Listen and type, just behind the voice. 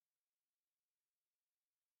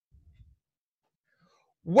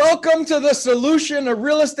Welcome to the Solution, a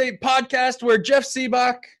real estate podcast where Jeff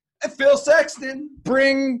Sibbach and Phil Sexton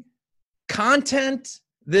bring content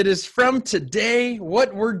that is from today,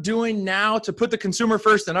 what we're doing now to put the consumer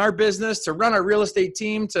first in our business, to run our real estate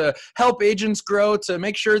team, to help agents grow, to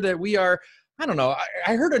make sure that we are, I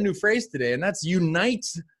heard a new phrase today, and that's unite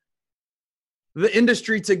the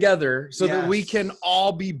industry together so that we can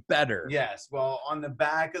all be better. Yes. Well, on the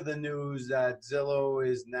back of the news that Zillow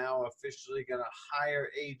is now officially going to hire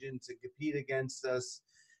agents to compete against us.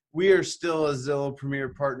 We are still a Zillow Premier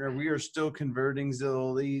partner. We are still converting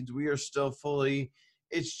Zillow leads. We are still fully,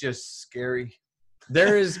 it's just scary.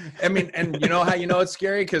 There is, and you know how you know it's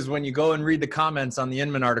scary? Because when you go and read the comments on the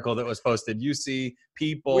Inman article that was posted, you see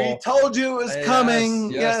people. We told you it was coming.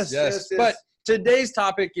 Yes. But today's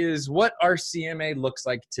topic is what our CMA looks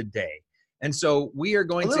like today. And so we are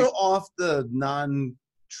going a little off the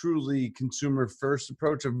non-truly consumer-first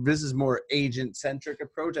approach. This is more agent-centric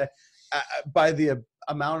approach. By the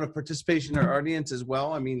amount of participation in our audience as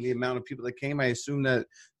well, the amount of people that came, I assume that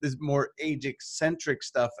this more agent-centric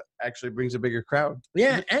stuff actually brings a bigger crowd.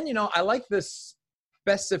 Yeah, and I like this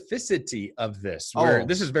specificity of this. Where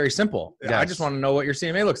this is very simple. Yes. I just want to know what your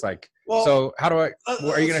CMA looks like. Well, so how do I?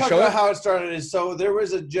 Are you going to show it? How it started is there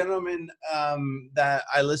was a gentleman that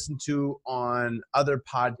I listened to on other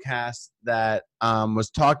podcasts that was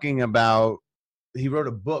talking about. He wrote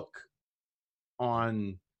a book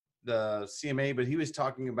on the CMA, but he was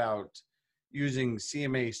talking about using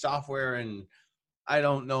CMA software, and I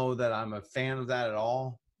don't know that I'm a fan of that at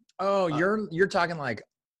all. Oh, you're talking like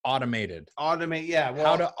automate, yeah.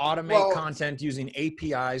 How to automate content using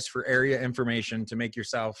APIs for area information to make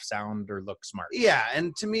yourself sound or look smart. Yeah,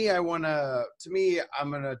 and to me, I'm gonna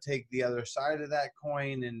take the other side of that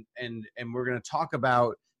coin, and we're gonna talk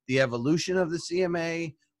about the evolution of the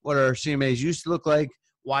CMA, what our CMAs used to look like,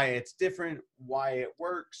 why it's different, why it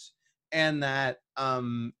works, and that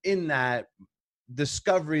in that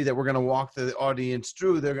discovery that we're gonna walk the audience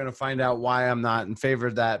through, they're gonna find out why I'm not in favor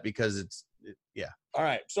of that, because yeah. All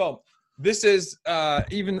right. So this is,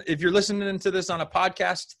 even if you're listening to this on a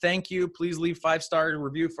podcast, thank you. Please leave 5-star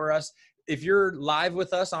review for us. If you're live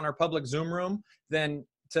with us on our public Zoom room, then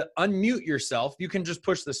to unmute yourself, you can just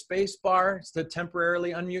push the space bar to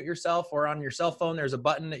temporarily unmute yourself, or on your cell phone, there's a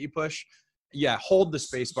button that you push. Yeah. Hold the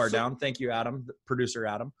space bar down. Thank you, Adam, producer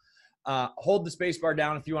Adam. Hold the space bar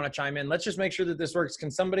down if you want to chime in. Let's just make sure that this works. Can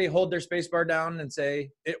somebody hold their space bar down and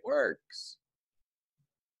say it works?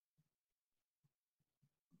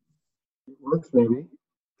 Works, maybe.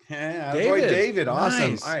 Yeah, David.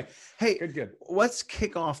 Awesome. Nice. All right. Hey, good. Let's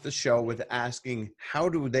kick off the show with asking, how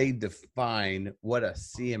do they define what a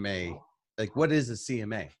CMA, like what is a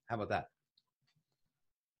CMA? How about that?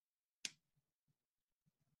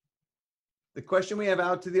 The question we have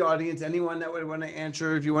out to the audience, anyone that would want to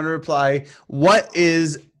answer, if you want to reply, what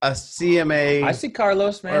is a CMA? I see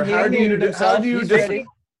Carlos, man. How do you define?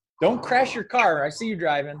 Don't crash your car. I see you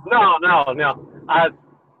driving. No.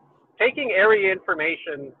 Taking area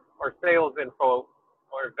information or sales info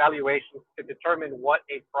or valuations to determine what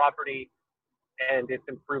a property and its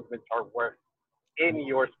improvements are worth in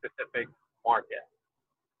your specific market.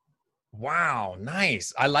 Wow,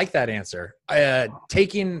 nice. I like that answer.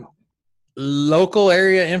 Taking local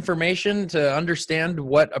area information to understand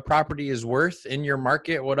what a property is worth in your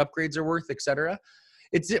market, what upgrades are worth, etc.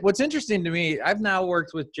 What's interesting to me, I've now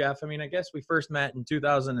worked with Jeff. I guess we first met in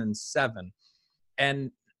 2007,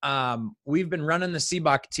 and we've been running the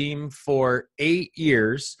Sibbach team for 8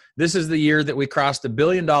 years. This is the year that we crossed $1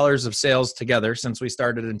 billion of sales together since we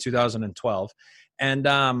started in 2012. And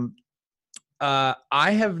I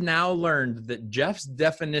have now learned that Jeff's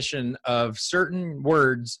definition of certain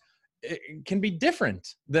words can be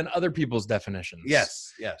different than other people's definitions.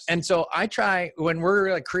 Yes. And so I try, when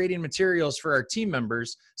we're creating materials for our team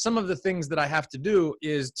members, some of the things that I have to do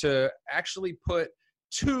is to actually put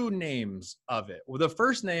 2 names of it. Well, the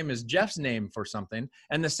first name is Jeff's name for something,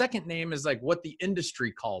 and the second name is what the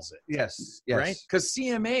industry calls it. Yes. Right? Because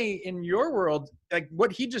CMA in your world,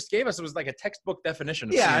 what he just gave us was a textbook definition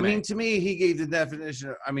of CMA. CMA. To me, he gave the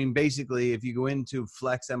definition. Basically, if you go into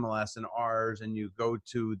Flex MLS and ours and you go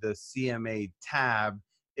to the CMA tab,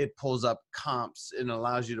 it pulls up comps and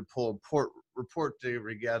allows you to pull a report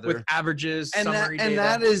together with averages, and summary data.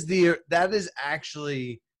 And that is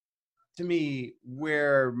actually, to me,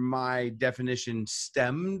 where my definition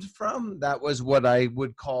stemmed from. That was what I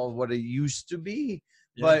would call what it used to be.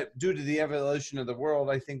 Yeah. But due to the evolution of the world,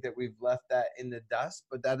 I think that we've left that in the dust.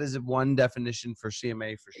 But that is one definition for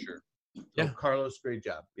CMA for sure. So, Carlos, great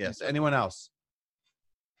job. Yes. Anyone else?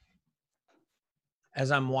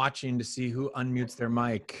 As I'm watching to see who unmutes their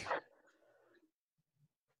mic,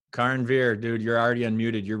 Karin Veer, dude, you're already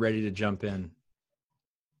unmuted. You're ready to jump in.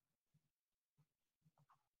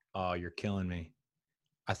 Oh, you're killing me.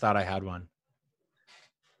 I thought I had one.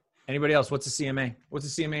 Anybody else? What's a CMA? What's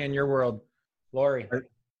a CMA in your world? Lori.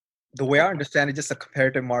 The way I understand it, just a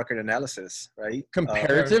comparative market analysis, right?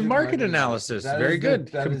 Comparative market analysis. Very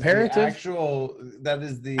good. Comparative. That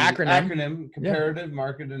is the acronym. comparative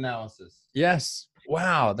market analysis. Yes.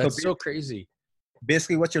 Wow. That's so crazy.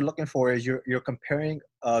 Basically, what you're looking for is you're comparing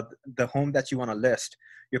the home that you want to list.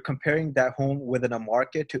 You're comparing that home within a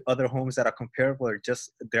market to other homes that are comparable or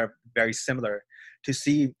just they're very similar to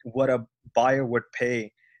see what a buyer would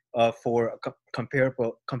pay for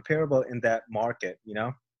comparable in that market, you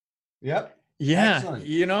know? Yep. Yeah. Excellent.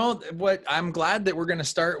 You know what? I'm glad that we're going to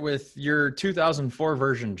start with your 2004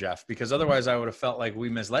 version, Jeff, because otherwise I would have felt like we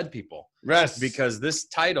misled people. Yes. Because this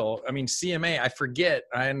title, I mean, CMA, I forget,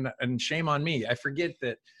 and shame on me. I forget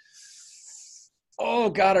that. Oh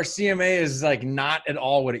God, our CMA is like not at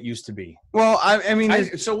all what it used to be. Well, I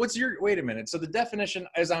mean, so what's your, wait a minute. So the definition,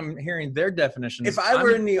 as I'm hearing their definitions. if I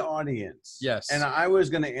were in the audience, yes, and I was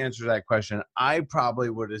going to answer that question, I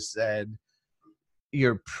probably would have said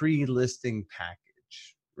your pre-listing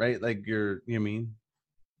package, right? Like you mean?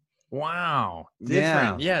 Wow.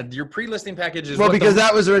 Different. Yeah. Your pre-listing package is because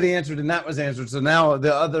that was already answered and that was answered. So now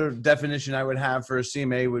the other definition I would have for a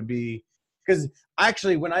CMA would be, because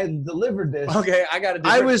actually when I delivered this, okay,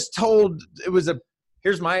 I was told it was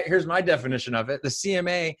here's my definition of it. The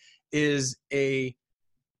CMA is a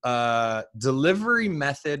delivery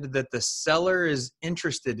method that the seller is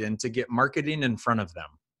interested in to get marketing in front of them.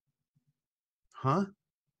 Huh?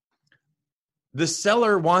 The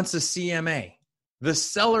seller wants a CMA. The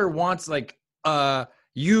seller wants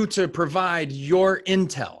you to provide your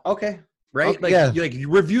intel. Okay. Right? You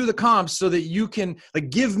review the comps so that you can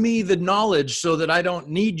give me the knowledge so that I don't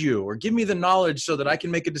need you, or give me the knowledge so that I can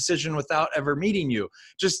make a decision without ever meeting you.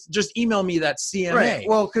 Just email me that CMA. Right.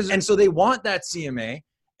 Well, and so they want that CMA.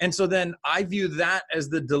 And so then I view that as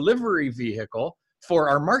the delivery vehicle for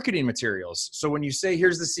our marketing materials. So when you say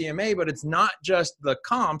here's the CMA, but it's not just the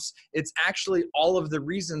comps, it's actually all of the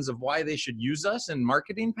reasons of why they should use us in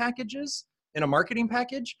marketing packages. In a marketing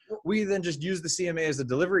package, we then just use the CMA as a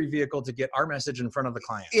delivery vehicle to get our message in front of the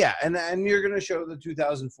client. Yeah, and you're going to show the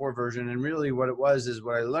 2004 version, and really what it was is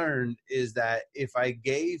what I learned is that if I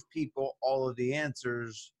gave people all of the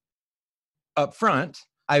answers up front,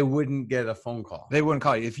 I wouldn't get a phone call. They wouldn't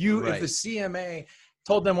call you. If the CMA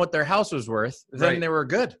told them what their house was worth, then they were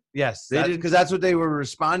good. Yes, because that's what they were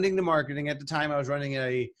responding to marketing at the time. I was running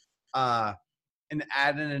an ad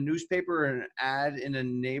in a newspaper, an ad in a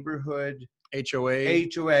neighborhood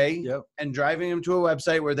HOA, yep. And driving them to a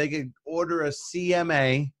website where they could order a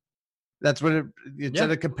CMA. That's what it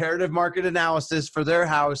said, a comparative market analysis for their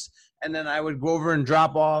house. And then I would go over and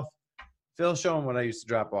drop off. Phil, show them what I used to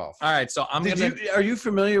drop off. All right, so are you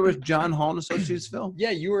familiar with John Hall and Associates, Phil?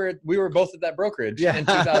 Yeah, we were both at that brokerage in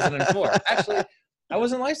 2004. Actually, I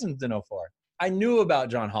wasn't licensed in 04. I knew about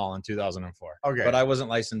John Hall in 2004. Okay, but I wasn't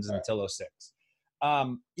licensed until 06.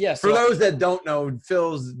 For those that don't know,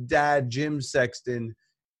 Phil's dad, Jim Sexton,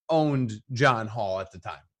 owned John Hall at the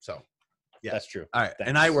time. So, yeah, that's true. All right,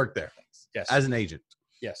 and I worked there, as an agent.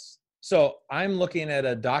 Yes. So I'm looking at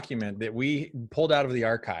a document that we pulled out of the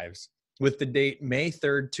archives with the date May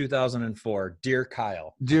 3rd, 2004. Dear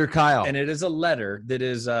Kyle. Dear Kyle. And it is a letter that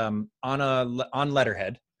is on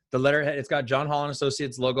letterhead. The letterhead, it's got John Hall and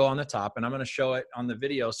Associates logo on the top, and I'm going to show it on the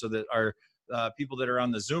video so that our people that are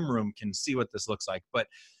on the Zoom room can see what this looks like. But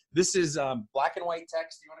this is black and white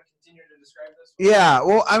text. Do you want to continue to describe this? Yeah.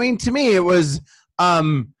 Well, I mean, to me, it was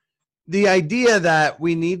the idea that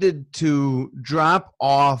we needed to drop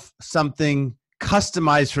off something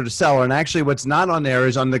customized for the seller. And actually what's not on there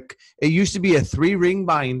is it used to be a 3-ring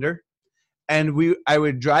binder. And I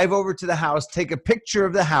would drive over to the house, take a picture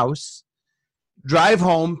of the house, drive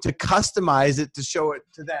home to customize it to show it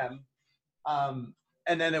to them.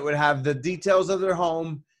 And then it would have the details of their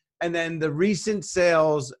home, and then the recent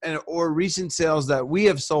sales or recent sales that we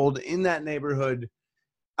have sold in that neighborhood,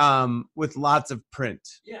 with lots of print.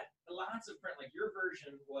 Yeah, lots of print. Like your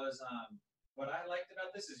version was. What I liked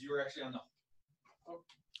about this is you were actually on the.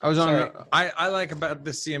 I like about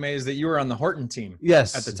the CMA is that you were on the Horton team.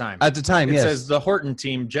 Yes, at the time. It says the Horton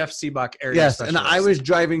team, Jeff Sibbach, area Yes, specialist. and I was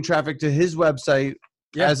driving traffic to his website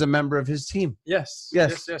as a member of his team. Yes,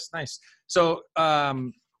 nice. So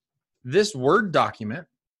this Word document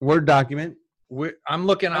I'm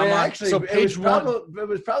looking. I'm on. Actually, So page one. it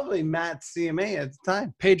was probably Matt's CMA at the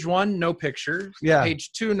time. Page 1, no picture. Yeah.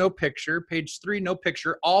 Page 2, no picture. Page 3, no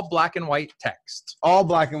picture. All black and white text. All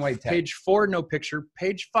black and white text. Page 4, no picture.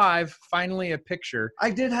 Page 5, finally a picture. I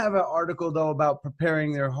did have an article though about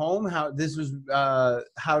preparing their home. How this was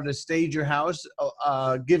how to stage your house.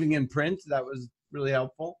 Giving in print. That was really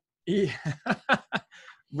helpful. Yeah.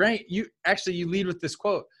 Right. You lead with this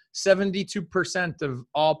quote. 72% of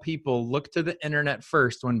all people look to the internet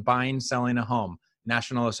first when buying, selling a home.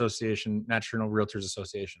 National Realtors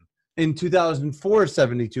Association. In 2004,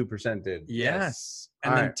 72% did. Yes.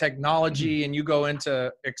 And All then right. technology, and you go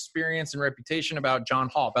into experience and reputation about John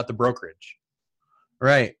Hall, about the brokerage.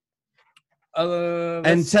 Right.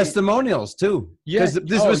 And testimonials too. Yes. Because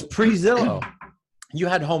this was pre-Zillow. You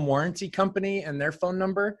had home warranty company and their phone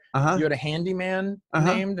number. Uh-huh. You had a handyman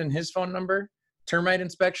named and his phone number. Termite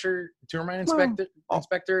inspector.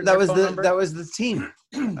 Inspector. That was the team.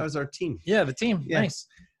 That was our team. Yeah, the team. Yeah. Nice.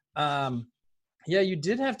 Yeah, you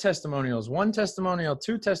did have testimonials. 1 testimonial,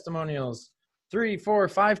 2 testimonials, 3, 4,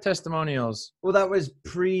 5 testimonials. Well, that was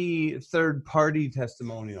pre-third party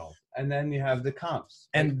testimonial, and then you have the comps,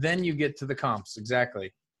 and then you get to the comps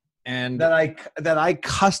exactly, and that I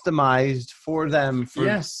customized for them.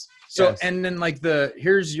 Yes. So and then like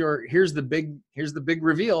here's the big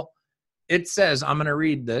reveal. It says, I'm going to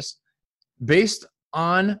read this. Based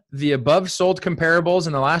on the above sold comparables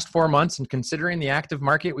in the last 4 months and considering the active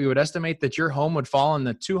market, we would estimate that your home would fall in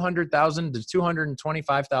the $200,000 to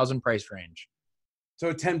 $225,000 price range. So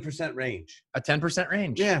a 10% range. A 10%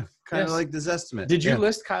 range. Yeah, kind of like this estimate. Did you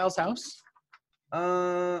list Kyle's house?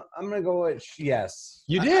 I'm going to go with yes.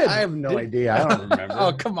 You did? I have no idea. I don't remember.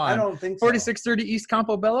 Oh, come on. I don't think so. 4630 East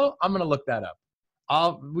Campobello? I'm going to look that up.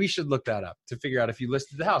 We should look that up to figure out if you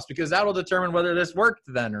listed the house, because that'll determine whether this worked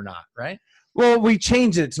then or not, right? Well, we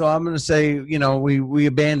changed it, so I'm going to say, we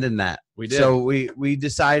abandoned that. We did. So we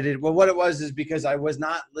decided, well, what it was is because I was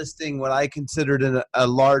not listing what I considered a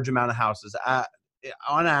large amount of houses.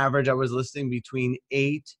 On average, I was listing between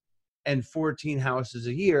 8 and 14 houses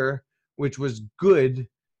a year, which was good,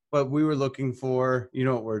 but we were looking for,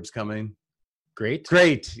 what word's coming?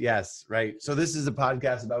 Great. Yes. Right. So this is a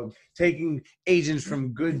podcast about taking agents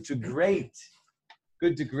from good to great.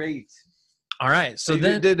 Good to great. All right. So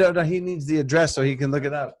he needs the address so he can look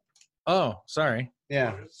it up. Oh, sorry.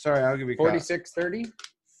 Yeah. Sorry. I'll give you 4630.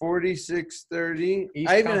 4630. East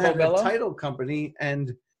I even have Campobello? a title company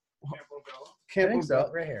and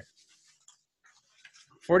Campobello right here.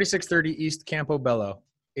 4630 East Campobello,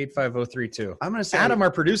 85032. I'm going to say Adam, our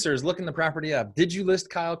producer, is looking the property up. Did you list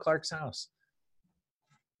Kyle Clark's house?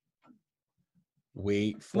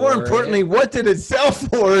 Wait for More importantly, what did it sell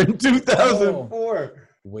for in 2004?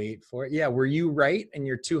 Wait for it. Yeah, were you right in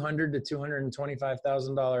your $200,000 to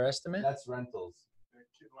 $225,000 estimate? That's rentals.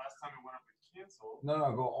 Last time it went up and canceled.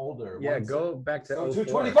 No, go older. Yeah, go back to 04.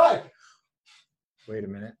 225. Wait a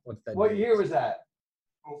minute. What's that? What year was that?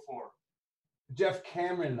 04. Jeff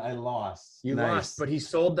Cameron, I lost. You lost, but he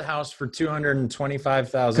sold the house for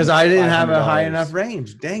 $225,000. Because I didn't have a high enough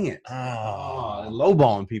range. Dang it. Oh,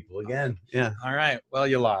 lowballing people again. Yeah. All right. Well,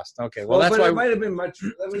 you lost. Okay. Well, that's but why it might have been much.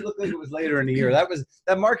 Let me look like it was later in the year.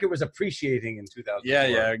 That market was appreciating in 2000. Yeah.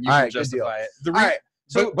 You All can right, justify it. All right.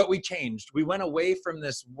 So, but we changed. We went away from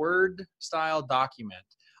this Word style document.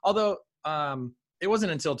 Although, it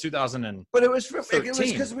wasn't until 2013. But it was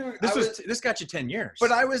because we were. This got you 10 years.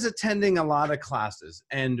 But I was attending a lot of classes,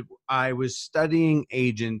 and I was studying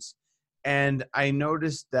agents, and I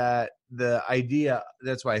noticed that the idea,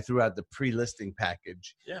 that's why I threw out the pre-listing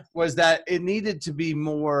package, was that it needed to be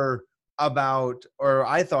more about, or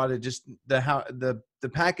I thought it just, the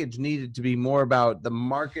package needed to be more about the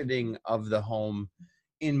marketing of the home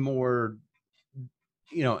in more,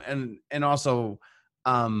 and also,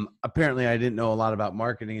 apparently I didn't know a lot about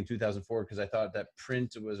marketing in 2004 because I thought that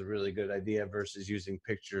print was a really good idea versus using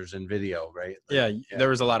pictures and video, right? There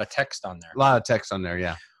was a lot of text on there. A lot of text on there,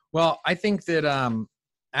 yeah. Well, I think that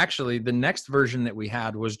actually the next version that we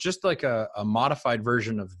had was just like a modified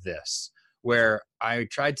version of this, where I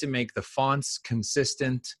tried to make the fonts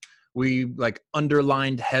consistent. We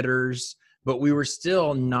underlined headers, but we were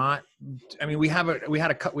still not. I mean, we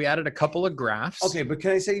added a couple of graphs. Okay, but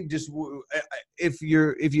can I say just if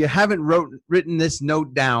you haven't written this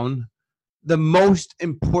note down, the most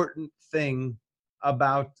important thing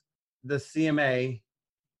about the CMA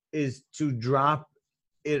is to drop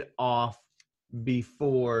it off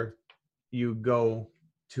before you go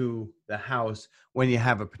to the house when you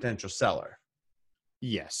have a potential seller.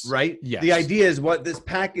 Yes. Right? Yes. The idea is what this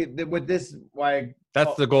packet, why I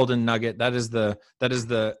That's the golden nugget. That is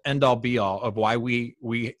the end all be all of why we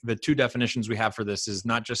the two definitions we have for this is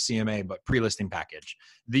not just CMA but pre-listing package.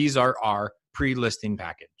 These are our pre-listing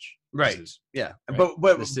package. Right. Right?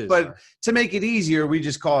 But to make it easier, we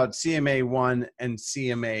just call it CMA 1 and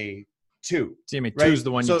CMA 2. CMA 2 is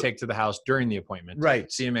the one you take to the house during the appointment. Right.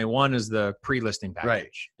 CMA 1 is the pre-listing package. Right.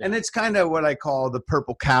 Yeah. And it's kind of what I call the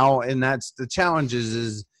purple cow. And that's the challenge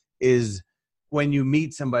is when you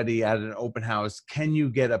meet somebody at an open house, can you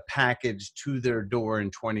get a package to their door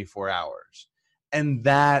in 24 hours? And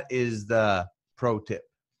that is the pro tip.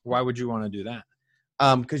 Why would you want to do that?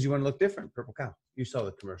 Because you want to look different. Purple cow. You saw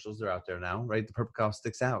the commercials. They're out there now, right? The purple cow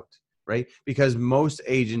sticks out, right? Because most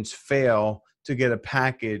agents fail to get a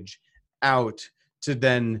package out to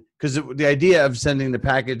then, because the idea of sending the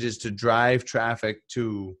package is to drive traffic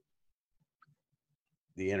to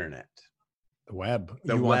the internet. The web.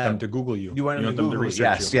 The you web. Want them to Google you. You want them to to Google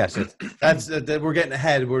research you. Yes. That's we're getting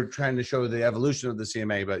ahead. We're trying to show the evolution of the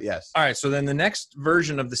CMA, but yes. All right. So then the next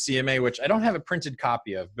version of the CMA, which I don't have a printed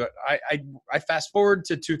copy of, but I fast forward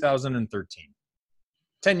to 2013.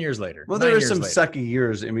 10 years later. Well, there were some sucky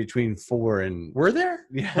years in between 4 and. Were there?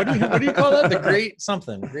 Yeah. What do you call that? The great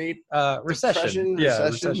something? Great recession.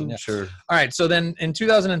 Recession. Yeah. Sure. All right. So then in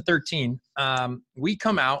 2013, we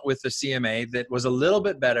come out with the CMA that was a little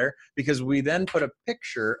bit better because we then put a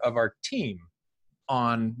picture of our team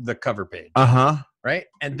on the cover page. Right.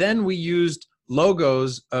 And then we used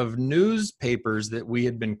logos of newspapers that we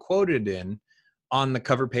had been quoted in on the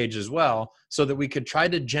cover page as well, so that we could try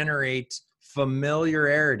to generate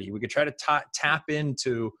familiarity. We could try to tap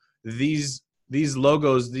into these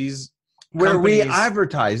logos, these where companies. we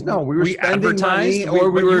advertise. No, we were spending money,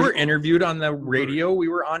 or we were interviewed on the radio. We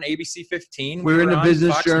were on ABC 15. We were in the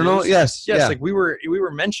Business Fox Journal. News. Yes. Yes. Yeah. Like we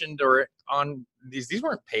were mentioned or on these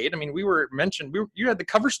weren't paid. I mean, we were mentioned. You had the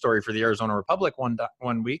cover story for the Arizona Republic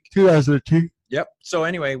one week. 2002. Yep. So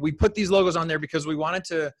anyway, we put these logos on there because we wanted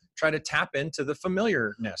to try to tap into the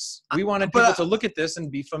familiarness. We wanted people to look at this and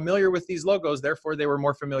be familiar with these logos. Therefore, they were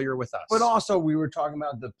more familiar with us. But also, we were talking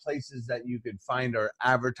about the places that you could find our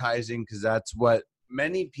advertising, because that's what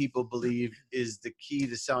many people believe is the key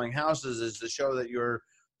to selling houses, is to show that you're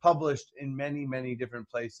published in many, many different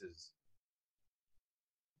places.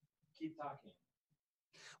 Keep talking.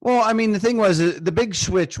 Well, I mean, the thing was, the big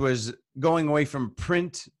switch was going away from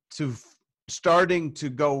print to starting to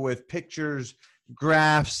go with pictures,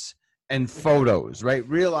 graphs, and photos, right?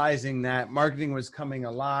 Realizing that marketing was coming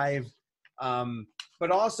alive.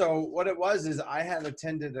 But also what it was is I had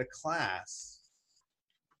attended a class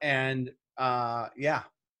and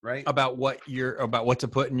right. About what to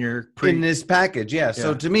put in your in this package. Yeah.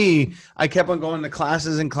 So to me, I kept on going to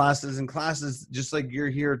classes and classes and classes, just like you're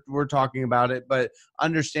here, we're talking about it, but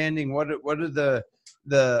understanding what are the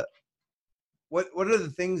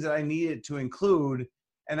things that I needed to include.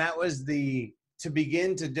 And that was to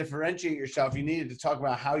begin to differentiate yourself, you needed to talk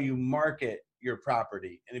about how you market your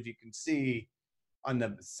property. And if you can see on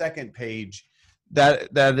the second page,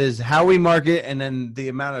 that is how we market, and then the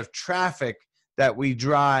amount of traffic that we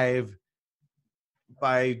drive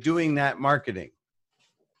by doing that marketing.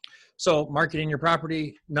 So marketing your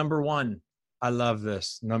property, number 1, I love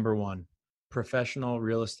this. Number 1, professional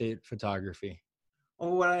real estate photography.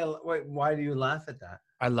 Oh, why do you laugh at that?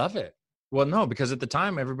 I love it. Well, no, because at the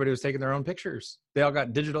time everybody was taking their own pictures. They all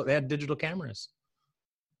got digital. They had digital cameras.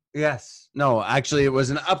 Yes. No, actually, it was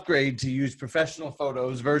an upgrade to use professional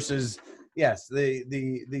photos versus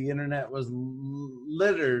the internet was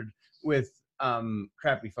littered with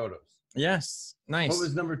crappy photos. Yes. Nice. What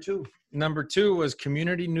was number 2? Number 2 was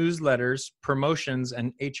community newsletters, promotions,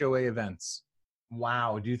 and HOA events.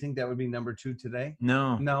 Wow. Do you think that would be number 2 today?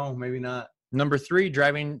 No. No, maybe not. Number 3,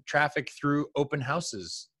 driving traffic through open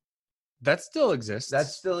houses. That still exists.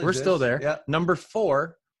 We're still there. Yeah. Number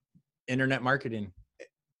 4, internet marketing.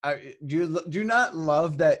 Do you not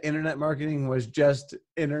love that internet marketing was just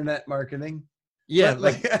internet marketing? Yeah,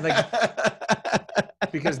 like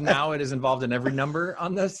because now it is involved in every number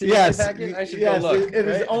on the CMA package. I should go look. It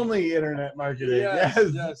is only internet marketing.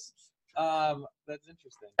 Yes. That's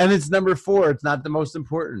interesting. And it's number 4. It's not the most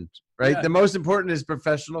important, right? Yeah. The most important is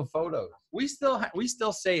professional photos. We still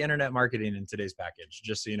say internet marketing in today's package,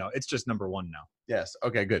 just so you know. It's just number 1 now. Yes.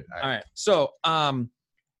 Okay, good. All right. So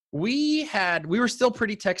we were still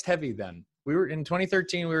pretty text heavy then. We were in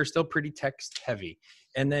 2013, we were still pretty text heavy.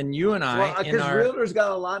 And then you and I, because realtors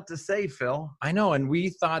got a lot to say, Phil. I know, and we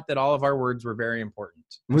thought that all of our words were very important.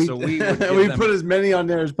 So we put as many on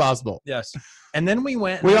there as possible. Yes. And then we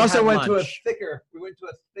went. We also went to a thicker.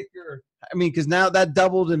 I mean, because now that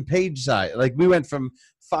doubled in page size. Like we went from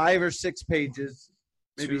 5 or 6 pages,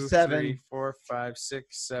 Maybe 2, 7. 3, 4, 5,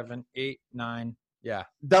 6, 7, 8, 9. Yeah.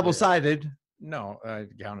 Double-sided. No, I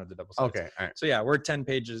counted the double sides. Okay. All right. So yeah, we're 10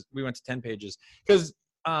 pages. We went to 10 pages because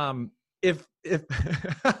if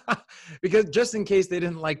because just in case they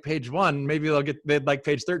didn't like page 1, maybe they'd like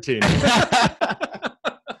page 13.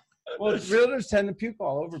 Well, realtors tend to puke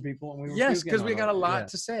all over people, and we were Yes, puking because we on got a them. lot Yeah.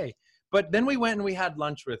 to say. But then we went and we had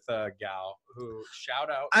lunch with a gal who shout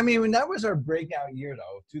out. I mean, when that was our breakout year,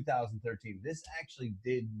 though, 2013. This actually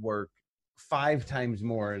did work 5 times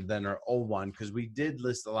more than our old one because we did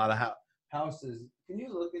list a lot of houses. Can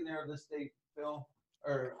you look in there, list date, Phil?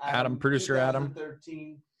 Or Adam, producer Adam.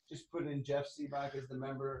 2013. Just put in Jeff Sibbach as the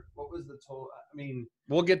member. What was the total? I mean,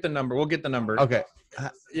 We'll get the number. okay.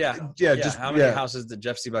 Yeah. Just how many houses did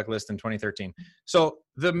Jeff Sibbach list in 2013? So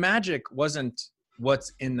the magic wasn't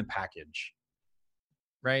what's in the package,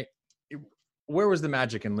 right? Where was the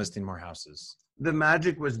magic in listing more houses? The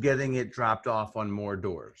magic was getting it dropped off on more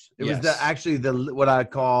doors. It was Yes. actually what I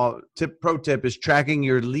call pro tip is tracking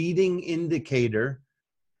your leading indicator,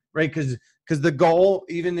 right? Because the goal,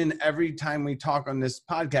 even in every time we talk on this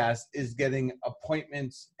podcast, is getting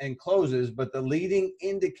appointments and closes. But the leading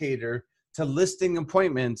indicator to listing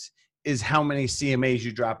appointments is how many CMAs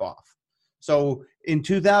you drop off. So in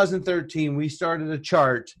 2013, we started a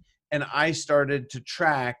chart, and I started to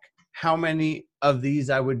track how many of these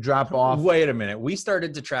I would drop off. Wait a minute. We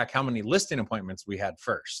started to track how many listing appointments we had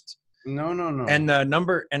first. No. And the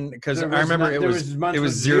number, and because I There was remember not- it there was months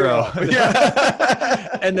with zero.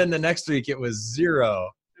 Yeah. And then the next week it was 0.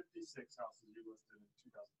 56 houses you listed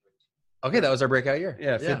in 2013. Okay, that was our breakout year.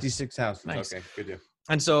 Yeah, 56 houses. Nice. Okay, good deal.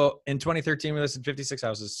 And so in 2013, we listed 56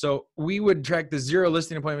 houses. So we would track the 0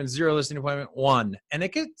 listing appointment, 0 listing appointment, 1. And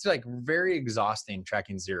it gets like very exhausting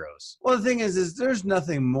tracking zeros. Well, the thing is there's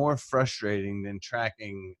nothing more frustrating than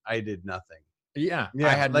tracking I did nothing. Yeah. I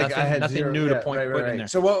had nothing zero. new Yeah, to put in there.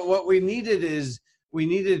 So what we needed is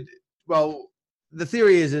well, the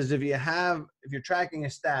theory is if you're tracking a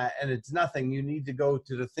stat and it's nothing, you need to go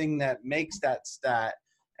to the thing that makes that stat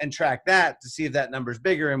and track that to see if that number is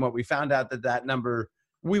bigger. And what we found out that number,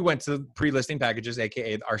 We went to pre-listing packages,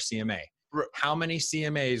 AKA our CMA. Right. How many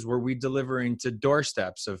CMAs were we delivering to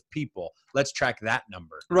doorsteps of people? Let's track that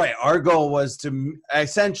number. right. Our goal was to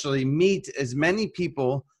essentially meet as many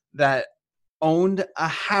people that owned a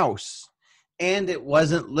house and it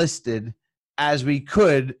wasn't listed as we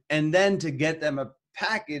could, and then to get them a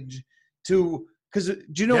package to, because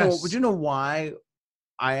do you know why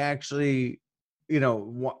I actually,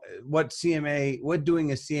 what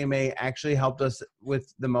doing a CMA actually helped us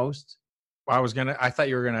with the most? I thought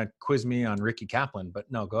you were gonna quiz me on Ricky Kaplan, but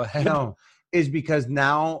no, go ahead. No, is because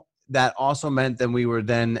now that also meant that we were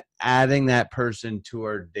then adding that person to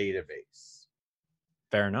our database.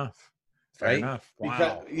 Fair enough. Fair Right? enough. Wow.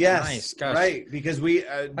 Because, yes. Nice. Gosh. Right. Because we,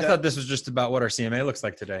 I thought this was just about what our CMA looks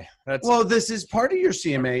like today. well, this is part of your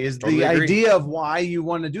CMA is Totally the agree. idea of why you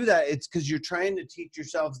want to do that. It's because you're trying to teach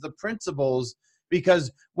yourselves the principles,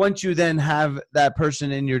 because once you then have that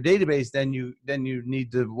person in your database, then you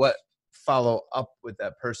need to follow up with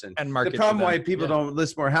that person. And market The to problem them. why people Yeah. don't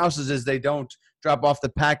list more houses is they don't drop off the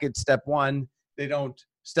packet step 1. They don't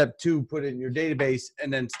step 2, put it in your database,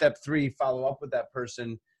 and then step 3, follow up with that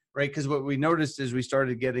person. Right, because what we noticed is we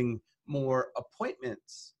started getting more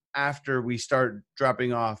appointments after we start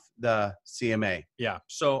dropping off the CMA. Yeah.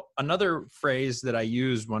 So another phrase that I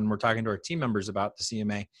use when we're talking to our team members about the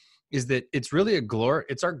CMA is that it's really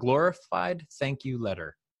it's our glorified thank you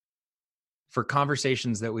letter for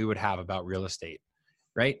conversations that we would have about real estate,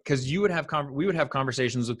 right? Because we would have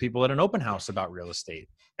conversations with people at an open house about real estate,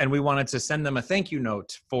 and we wanted to send them a thank you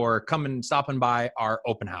note for stopping by our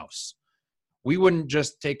open house. We wouldn't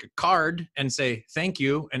just take a card and say thank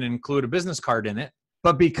you and include a business card in it.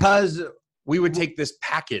 But because We would take this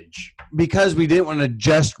package. we didn't want to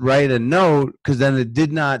just write a note, because then it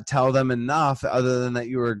did not tell them enough other than that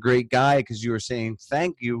you were a great guy because you were saying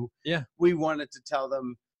thank you. Yeah. We wanted to tell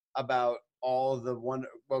them about all the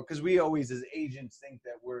because we always as agents think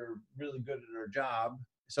that we're really good at our job.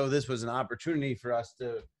 So this was an opportunity for us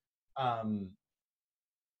to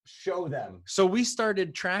show them. So we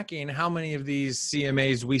started tracking how many of these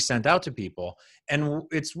CMAs we sent out to people. And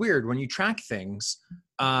it's weird when you track things,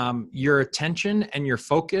 your attention and your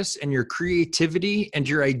focus and your creativity and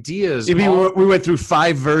your ideas. We went through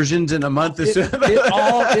 5 versions in a month.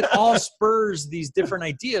 It all spurs these different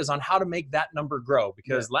ideas on how to make that number grow.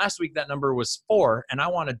 Because last week that number was 4 and I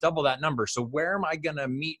want to double that number. So where am I going to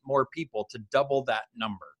meet more people to double that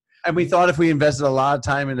number? And we thought if we invested a lot of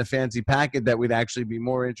time in a fancy packet that we'd actually be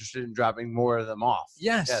more interested in dropping more of them off.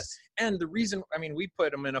 Yes. And the reason, we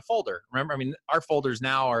put them in a folder. Remember, our folders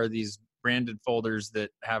now are these branded folders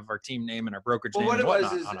that have our team name and our brokerage Well, name what and it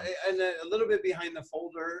was whatnot is, on 'em. and then a little bit behind the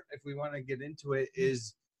folder, if we want to get into it,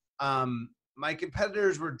 is my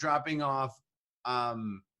competitors were dropping off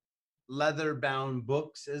leather-bound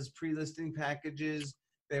books as pre-listing packages.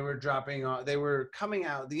 They were dropping off. They were coming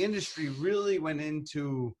out. The industry really went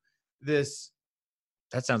into this.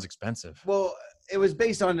 That sounds expensive. Well, it was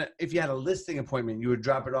based on if you had a listing appointment, you would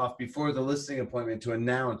drop it off before the listing appointment to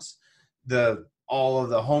announce all of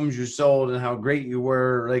the homes you sold and how great you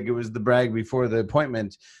were. Like it was the brag before the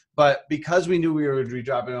appointment. But because we knew we were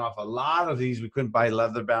dropping off a lot of these, we couldn't buy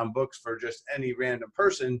leather-bound books for just any random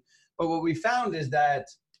person. But what we found is that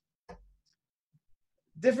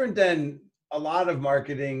different than a lot of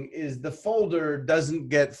marketing is the folder doesn't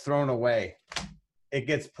get thrown away. It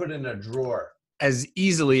gets put in a drawer. As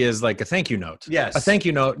easily as like a thank you note. Yes. A thank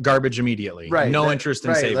you note, garbage immediately. Right. No interest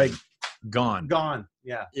in saving. Like, Gone. gone.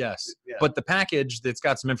 Yeah. Yes. Yeah. But the package that's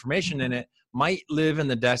got some information in it might live in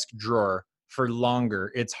the desk drawer for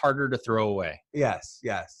longer. It's harder to throw away. Yes.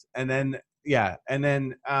 Yes. And then,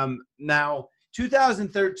 now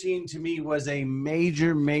 2013 to me was a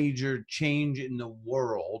major change in the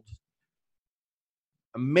world.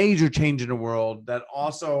 A major change in the world that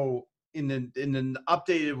also in the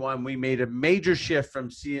updated one, we made a major shift from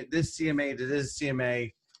this CMA to this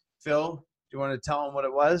CMA. Phil, do you want to tell them what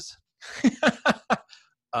it was?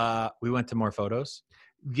 We went to more photos.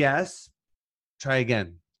 Yes. Try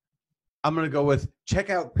again. I'm going to go with check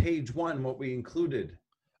out page 1, what we included.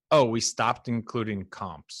 Oh, we stopped including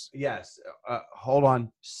comps. Yes. Hold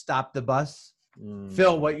on. Stop the bus.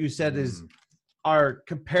 Phil, what you said is our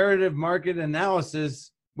comparative market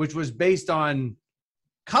analysis, which was based on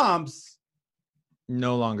comps,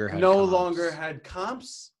 no longer had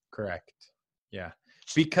comps. Correct. Yeah.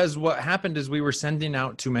 Because what happened is we were sending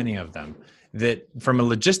out too many of them. That from a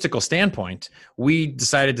logistical standpoint, we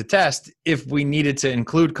decided to test if we needed to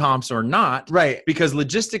include comps or not. Right. Because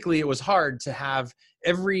logistically, it was hard to have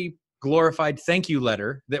every glorified thank you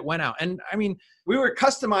letter that went out. And I mean, we were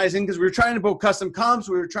customizing because we were trying to pull custom comps.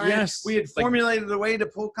 We had formulated a way to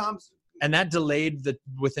pull comps. And that delayed the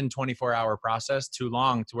within 24-hour process too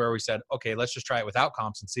long to where we said, okay, let's just try it without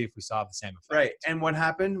comps and see if we saw the same effect. Right. And what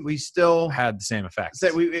happened? We still had the same effect.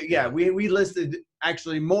 So we listed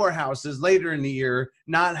actually more houses later in the year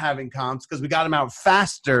not having comps because we got them out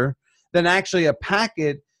faster than actually a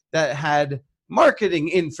packet that had marketing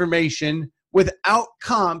information without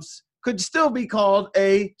comps could still be called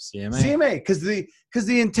a CMA. Because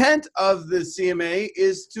the intent of the CMA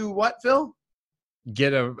is to what, Phil?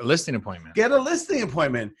 Get a listing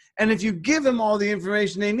appointment. And if you give them all the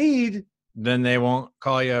information they need, then they won't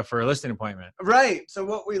call you for a listing appointment. Right. So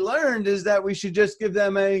what we learned is that we should just give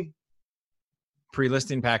them a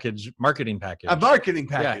pre-listing package, marketing package. A marketing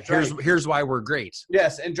package. Yeah, here's why we're great.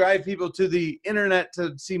 Yes, and drive people to the internet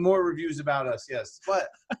to see more reviews about us. Yes. What?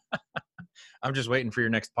 I'm just waiting for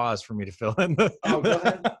your next pause for me to fill in the Oh, go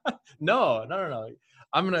ahead. No.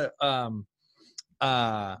 I'm gonna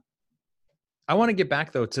I want to get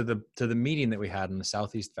back though to the meeting that we had in the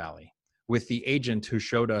Southeast Valley with the agent who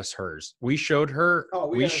showed us hers. We showed her. Oh,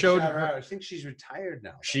 we showed her. I think she's retired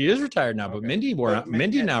now. She is retired now, but Mindy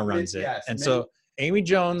now runs it. Yes, and so Amy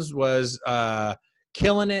Jones was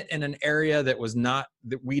killing it in an area that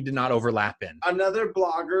we did not overlap in. Another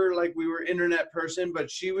blogger, like we were internet person, but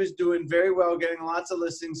she was doing very well, getting lots of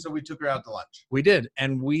listings. So we took her out to lunch. We did.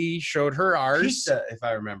 And we showed her ours. Pizza, if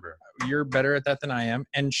I remember. You're better at that than I am.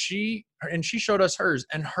 And she showed us hers,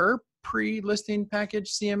 and her pre-listing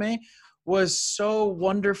package CMA was so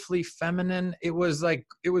wonderfully feminine.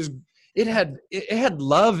 It had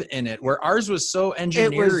love in it, where ours was so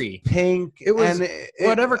engineering. It was pink. It was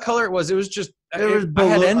whatever color it was. It was just. I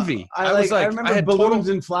had envy. I remember balloons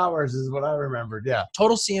and flowers is what I remembered. Yeah.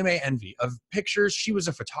 Total CMA envy of pictures. She was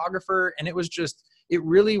a photographer, and it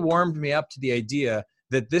really warmed me up to the idea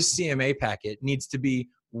that this CMA packet needs to be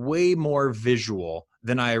way more visual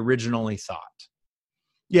than I originally thought.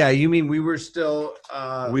 Yeah, you mean we were still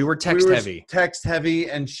we were text heavy,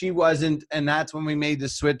 and she wasn't, and that's when we made the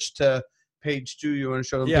switch to page 2. You want to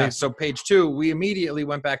show them? Yeah, so page 2, we immediately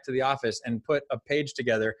went back to the office and put a page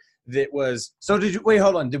together that was. So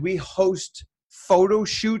hold on? Did we host photo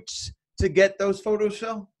shoots to get those photos,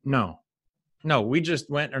 Phil? No, we just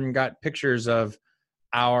went and got pictures of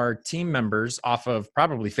our team members off of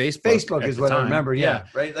probably Facebook. Facebook is what I remember. Yeah.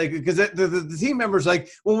 Right. Like, because the team members like,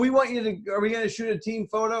 well, we want you to, are we going to shoot a team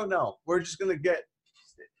photo? No, we're just going to get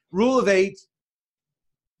rule of 8.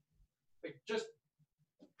 It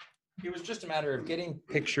was just a matter of getting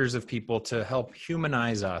pictures of people to help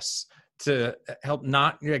humanize us, to help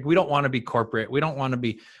not like, we don't want to be corporate. We don't want to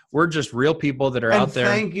be, we're just real people that are out there.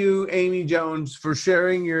 Thank you, Amy Jones, for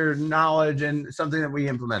sharing your knowledge and something that we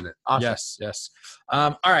implemented. Awesome. Yes. Yes.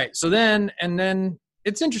 All right. So then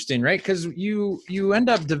it's interesting, right? Because you end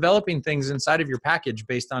up developing things inside of your package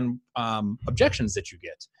based on objections that you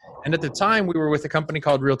get. And at the time we were with a company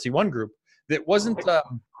called Realty One Group that wasn't,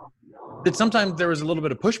 that sometimes there was a little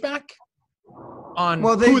bit of pushback on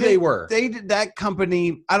they were. They did that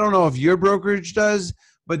company. I don't know if your brokerage does,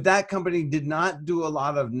 but that company did not do a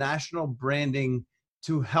lot of national branding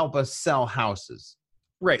to help us sell houses.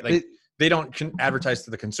 Right. Like they don't advertise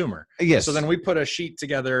to the consumer. Yes. So then we put a sheet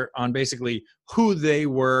together on basically who they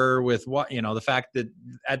were with what, the fact that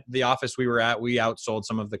at the office we were at, we outsold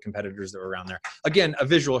some of the competitors that were around there. Again, a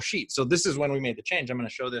visual sheet. So this is when we made the change. I'm going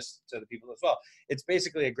to show this to the people as well. It's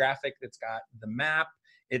basically a graphic that's got the map.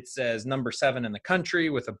 It says number 7 in the country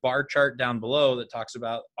with a bar chart down below that talks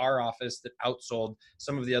about our office that outsold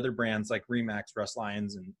some of the other brands like Remax, Russ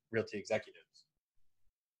Lyons, and Realty Executives.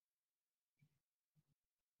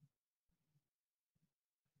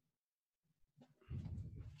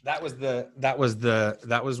 That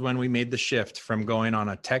was when we made the shift from going on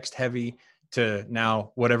a text heavy to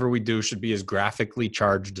now whatever we do should be as graphically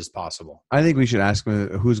charged as possible. I think we should ask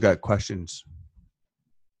who's got questions.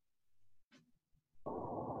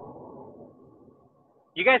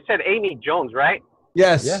 You guys said Amy Jones, right?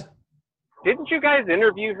 Yes. Yeah. Didn't you guys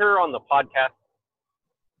interview her on the podcast?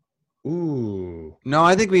 Ooh. No,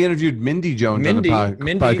 I think we interviewed Mindy Jones on the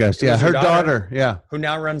podcast. Yeah, her daughter. Yeah. Who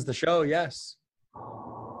now runs the show. Yes.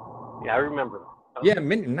 Yeah, I remember. Yeah,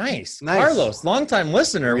 nice. Carlos, longtime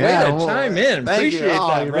listener. Yeah, way to chime in. Appreciate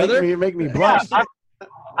that, brother. You make me blush. Yeah,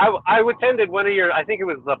 I attended one of your, I think it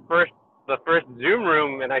was the first Zoom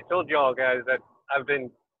room, and I told you all guys that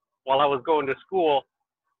while I was going to school,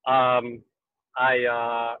 I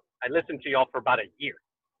listened to y'all for about a year.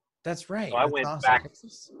 That's right. So I went back.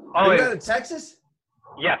 Oh, you got to Texas?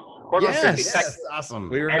 Yes. Yes. Texas. Awesome.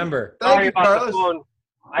 We remember. Thank you, Carlos.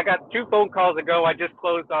 I got 2 phone calls ago. I just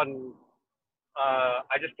closed on a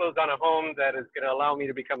home that is going to allow me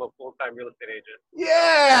to become a full-time real estate agent.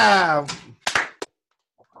 Yeah.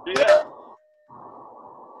 Yeah.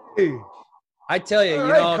 Hey. I tell you, All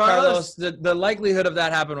right, Carlos, the likelihood of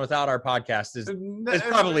that happening without our podcast is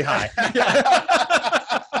probably high.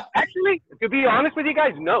 Actually, to be honest with you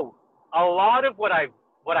guys, no. A lot of what I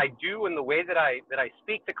do and the way that I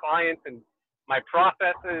speak to clients and my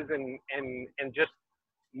processes and just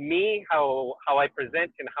me, how I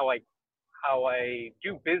present and how I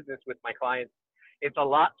do business with my clients, it's a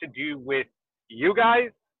lot to do with you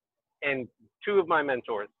guys and 2 of my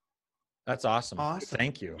mentors. That's awesome.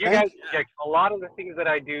 Thank you. You guys, a lot of the things that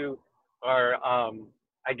I do are,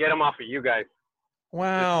 I get them off of you guys.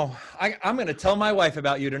 Wow. I'm going to tell my wife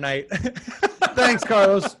about you tonight. Thanks,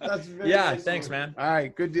 Carlos. That's nice. Thanks, man. All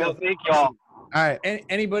right, good deal. Well, thank y'all. All right.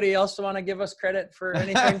 Anybody else want to give us credit for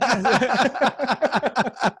anything?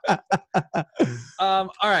 All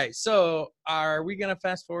right. So are we going to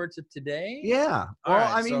fast forward to today? Yeah.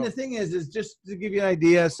 Well, the thing is just to give you an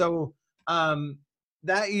idea. So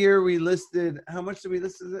that year we listed, how much did we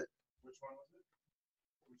list it? Which one was it?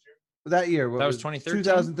 Which year? That year. That was 2013?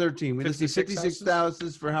 2013. We listed 56 houses?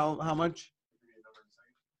 houses for how much?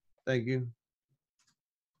 Thank you.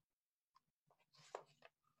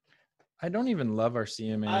 I don't even love our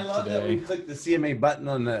CMA I love today. that we clicked the CMA button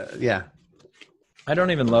on the, yeah. I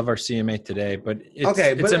don't even love our CMA today, but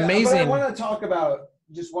it's amazing. But I want to talk about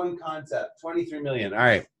just one concept, 23 million. All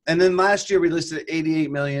right. And then last year we listed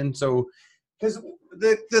 88 million. So, because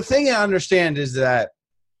the thing I understand is that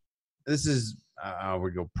this is,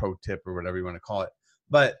 we go pro tip or whatever you want to call it,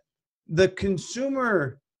 but the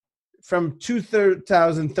consumer from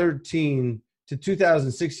 2013 to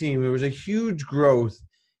 2016, there was a huge growth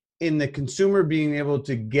in the consumer being able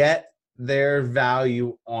to get their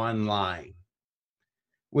value online,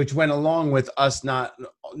 which went along with us no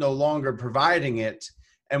longer providing it.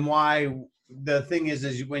 And why the thing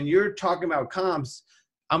is when you're talking about comps,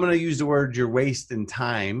 I'm going to use the word you're wasting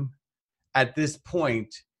time at this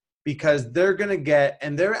point, because they're going to get,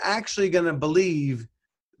 and they're actually going to believe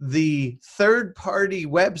the third-party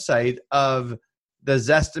website of the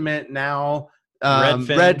Zestimate now,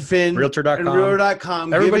 Redfin,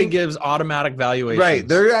 Realtor.com. Everybody gives automatic valuations. Right.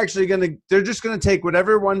 They're just going to take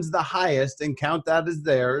whatever one's the highest and count that as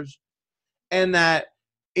theirs. And that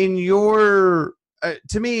in your,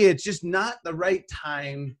 to me, it's just not the right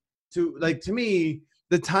time to, to me,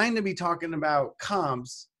 the time to be talking about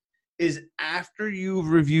comps is after you've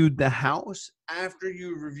reviewed the house, after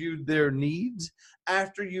you've reviewed their needs,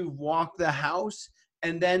 after you've walked the house,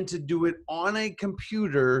 and then to do it on a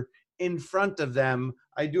computer in front of them.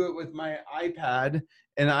 I do it with my iPad,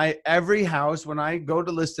 and every house, when I go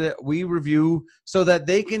to list it, we review so that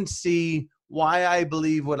they can see why I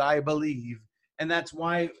believe what I believe. And that's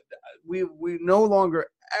why we no longer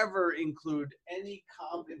ever include any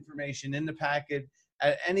comp information in the packet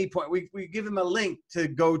at any point. We give them a link to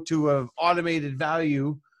go to an automated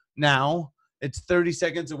value now. It's 30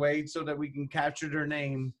 seconds away so that we can capture their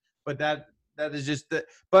name. But that is just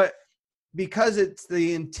but because it's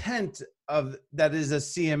the intent of that is a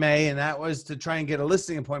CMA, and that was to try and get a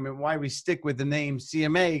listing appointment, why we stick with the name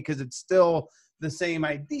CMA, because it's still the same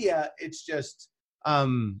idea. It's just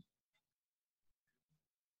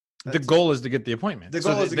the goal is to get the appointment. The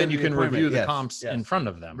goal is to then get you the can appointment. review the Yes, comps yes. in front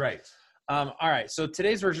of them. right. All right. So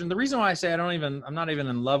today's version, the reason why I say I'm not even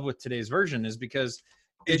in love with today's version is because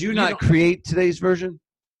Did you not create today's version?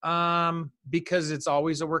 because it's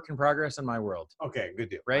always a work in progress in my world. Okay, good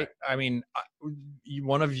deal. Right. I mean,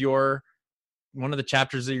 one of the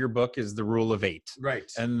chapters of your book is the rule of 8.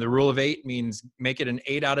 Right. And the rule of 8 means make it an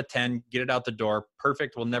 8 out of 10, get it out the door.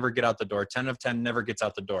 Perfect will never get out the door. 10 of 10 never gets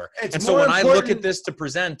out the door. And so when I look at this to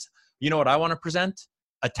present, you know what I want to present?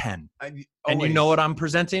 A 10. And you know what I'm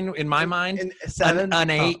presenting in my mind? An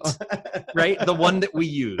 8, right? The one that we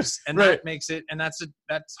use. And that makes it, and that's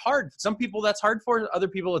hard. Some people that's hard for, other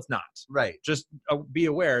people it's not. Right. Just be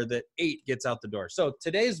aware that 8 gets out the door. So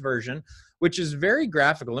today's version, which is very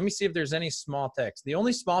graphical. Let me see if there's any small text. The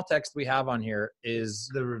only small text we have on here is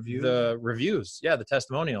the review. The reviews. Yeah, the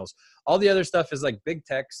testimonials. All the other stuff is like big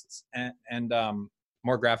texts and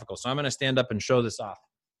more graphical. So I'm going to stand up and show this off.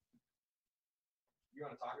 You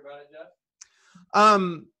want to talk about it,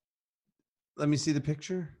 Jeff? Let me see the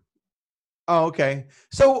picture. Oh, okay.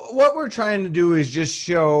 So what we're trying to do is just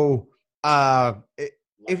show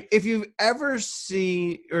if you've ever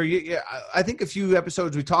seen, or I think a few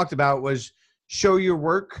episodes we talked about was show your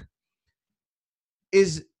work,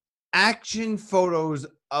 is action photos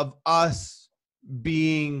of us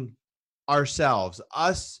being ourselves,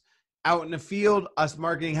 us out in the field, us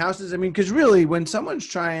marketing houses. I mean, because really when someone's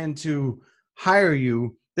trying to hire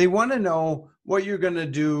you, they want to know what you're going to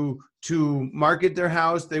do to market their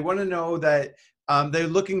house. They want to know that they're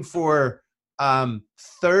looking for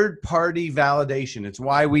third-party validation. It's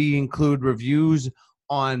why we include reviews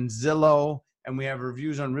on Zillow, and we have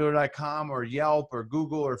reviews on Realtor.com or Yelp or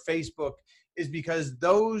Google or Facebook, is because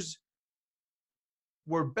those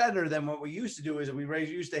were better than what we used to do. Is we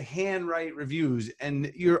used to handwrite reviews,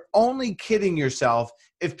 and you're only kidding yourself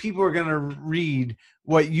if people are going to read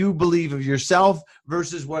what you believe of yourself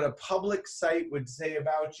versus what a public site would say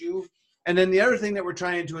about you. And then the other thing that we're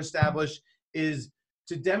trying to establish is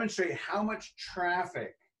to demonstrate how much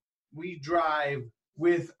traffic we drive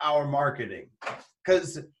with our marketing.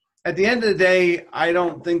 Because at the end of the day, I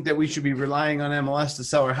don't think that we should be relying on MLS to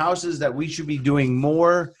sell our houses, that we should be doing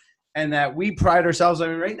more, and that we pride ourselves. I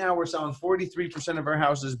mean, right now we're selling 43% of our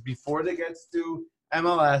houses before they get to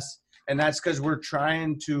MLS, and that's because we're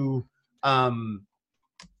trying to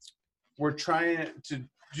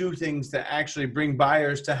do things to actually bring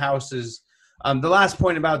buyers to houses. The last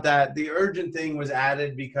point about that, the urgent thing was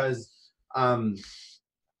added because I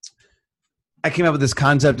came up with this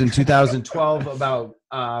concept in 2012 about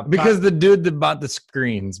because the dude that bought the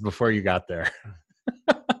screens before you got there.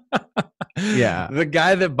 Yeah. The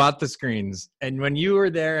guy that bought the screens. And when you were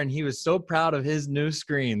there and he was so proud of his new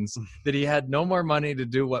screens that he had no more money to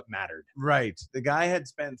do what mattered. Right. The guy had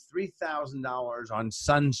spent $3,000 on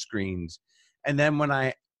sunscreens. And then when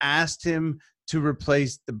I asked him to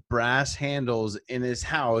replace the brass handles in his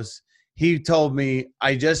house, he told me,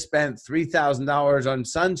 I just spent $3,000 on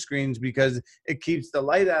sunscreens because it keeps the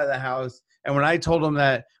light out of the house. And when I told him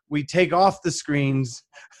that we take off the screens,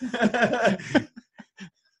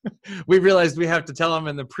 we realized we have to tell them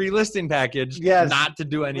in the pre-listing package not to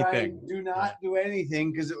do anything. Right, do not do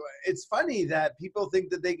anything, because it's funny that people think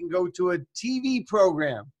that they can go to a TV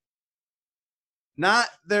program, not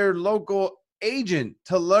their local agent,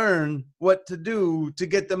 to learn what to do to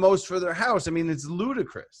get the most for their house. I mean, it's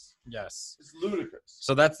ludicrous. Yes. It's ludicrous.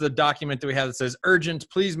 So that's the document that we have that says, urgent,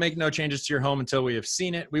 please make no changes to your home until we have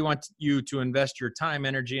seen it. We want you to invest your time,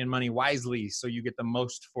 energy, and money wisely so you get the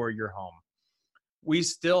most for your home. We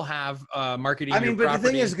still have marketing. I mean, but property. the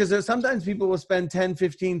thing is, because sometimes people will spend $10,000,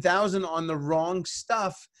 $15,000 on the wrong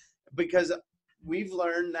stuff, because we've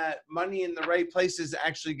learned that money in the right places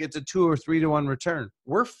actually gets a 2 or 3 to 1 return.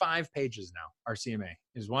 We're 5 pages now. Our CMA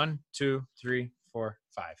is 1, 2, 3, 4,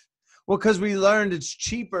 5. Well, because we learned it's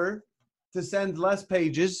cheaper to send less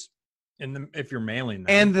pages, if you're mailing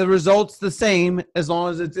them, and the results the same as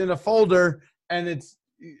long as it's in a folder, and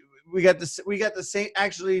we got the same,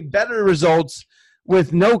 actually better results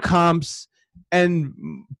with no comps and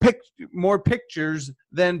more pictures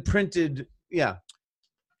than printed. Yeah.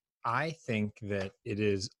 I think that it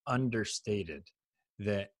is understated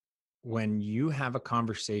that when you have a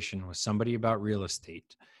conversation with somebody about real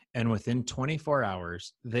estate and within 24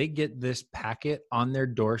 hours, they get this packet on their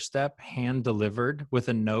doorstep, hand delivered with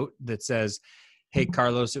a note that says, "Hey,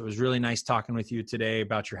 Carlos, it was really nice talking with you today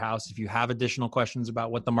about your house. If you have additional questions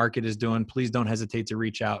about what the market is doing, please don't hesitate to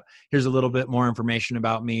reach out. Here's a little bit more information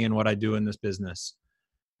about me and what I do in this business."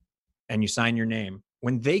 And you sign your name.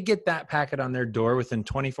 When they get that packet on their door within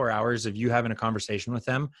 24 hours of you having a conversation with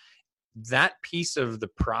them, that piece of the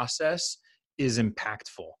process is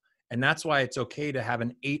impactful. And that's why it's okay to have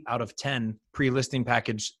an 8 out of 10 pre-listing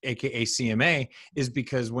package, AKA CMA, is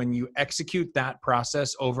because when you execute that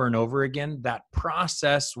process over and over again, that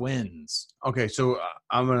process wins. Okay. So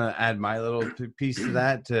I'm going to add my little piece to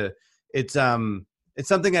that. It's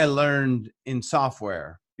something I learned in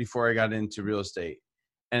software before I got into real estate.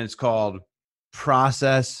 And it's called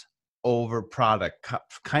process over product.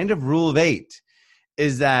 Kind of rule of 8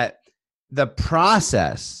 is that the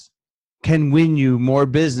process can win you more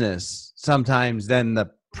business sometimes than the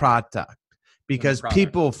product, because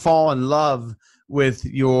people fall in love with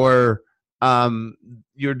your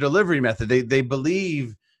delivery method. They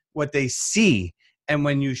believe what they see. And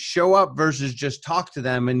when you show up versus just talk to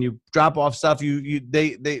them and you drop off stuff,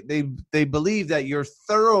 they believe that your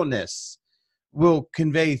thoroughness will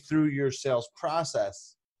convey through your sales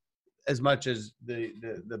process as much as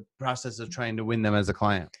the process of trying to win them as a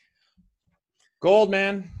client. Gold,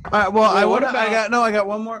 man. All right, well, I got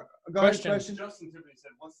one more question. Justin Tiffany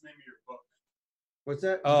said, "What's the name of your book?" What's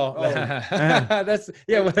that? That's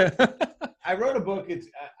yeah. I wrote a book.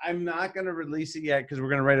 I'm not going to release it yet because we're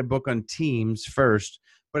going to write a book on teams first,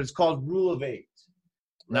 but it's called Rule of 8.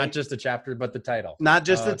 Not just the chapter, but the title. Not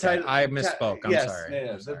just the title. I misspoke. I'm sorry.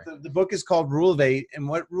 Yeah. I'm sorry. The book is called Rule of 8. And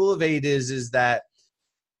what Rule of 8 is that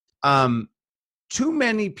too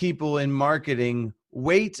many people in marketing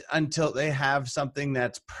wait until they have something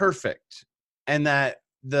that's perfect. And that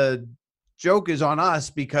the joke is on us,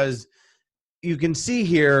 because you can see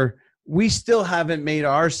here, we still haven't made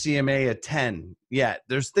our CMA a 10 yet.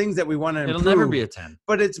 There's things that we want to improve. It'll never be a 10.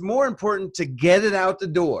 But it's more important to get it out the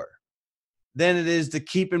door than it is to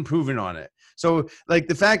keep improving on it. So like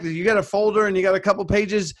the fact that you got a folder and you got a couple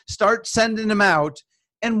pages, start sending them out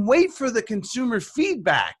and wait for the consumer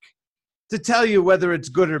feedback to tell you whether it's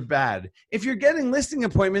good or bad. If you're getting listing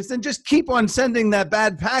appointments, then just keep on sending that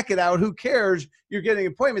bad packet out. Who cares? You're getting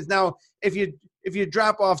appointments. Now, if you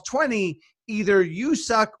drop off 20, either you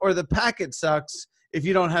suck or the packet sucks if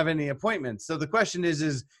you don't have any appointments. So the question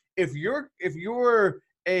is if you're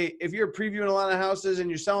previewing a lot of houses and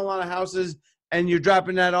you're selling a lot of houses and you're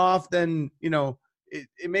dropping that off, then,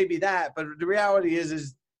 it may be that. But the reality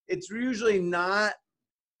is it's usually not.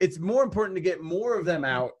 It's more important to get more of them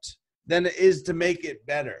out than it is to make it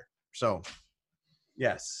better. So,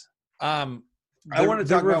 yes. I want to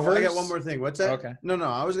talk about, I got one more thing. What's that? Okay. No,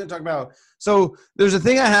 I was going to talk about, so there's a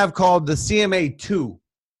thing I have called the CMA 2.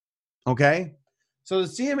 Okay. So the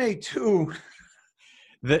CMA 2.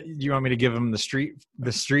 You want me to give them the street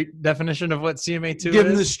definition of what CMA 2 is? Give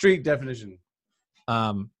them the street definition.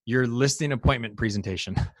 Your listing appointment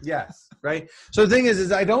presentation. Yes. Right. So the thing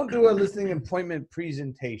is I don't do a listing appointment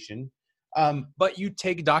presentation. But you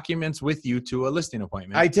take documents with you to a listing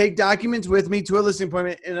appointment. I take documents with me to a listing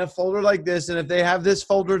appointment in a folder like this. And if they have this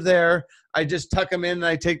folder there, I just tuck them in and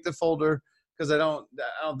I take the folder, because I don't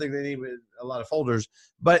think they need a lot of folders.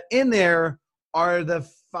 But in there are the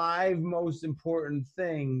 5 most important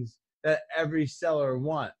things that every seller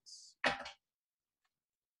wants.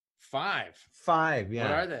 5, yeah.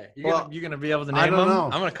 What are they? Well, you're gonna be able to name I don't them? know.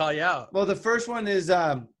 I'm gonna call you out. Well, the first one is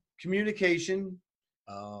communication.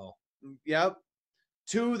 Oh. Yep.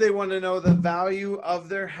 2, they want to know the value of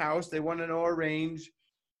their house. They want to know a range.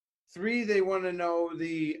 3, they want to know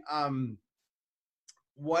the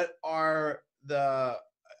what are the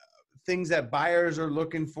things that buyers are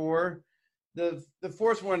looking for. The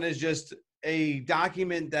 4th one is just a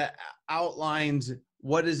document that outlines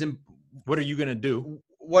what are you going to do?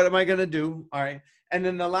 What am I going to do? All right. And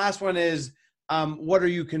then the last one is what are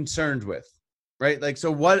you concerned with? Right? Like,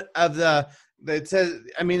 so what of the it says,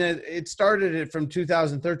 I mean, it started it from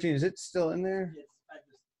 2013. Is it still in there? Yes,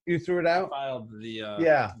 You threw it out? Filed the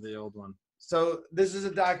old one. So this is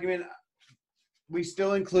a document we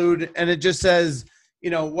still include, and it just says,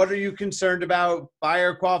 what are you concerned about?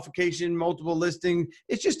 Buyer qualification, multiple listing.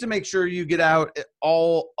 It's just to make sure you get out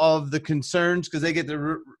all of the concerns, because they get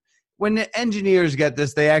when the engineers get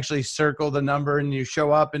this, they actually circle the number and you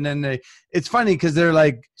show up, and then it's funny because they're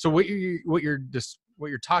like, so what you're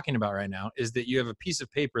talking about right now is that you have a piece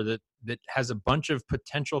of paper that has a bunch of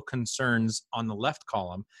potential concerns on the left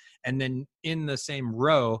column, and then in the same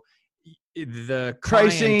row, the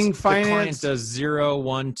pricing, client finance does 0,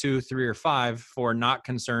 1, 2, 3, or 5 for not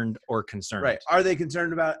concerned or concerned. Right. Are they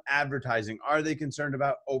concerned about advertising? Are they concerned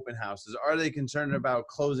about open houses? Are they concerned about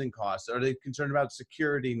closing costs? Are they concerned about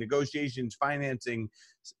security, negotiations, financing,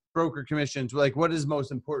 broker commissions? Like, what is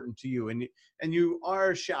most important to you? And you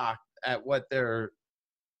are shocked at what they're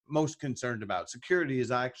most concerned about. Security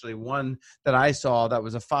is actually one that I saw that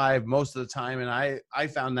was a 5 most of the time. And I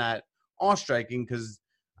found that awe-striking because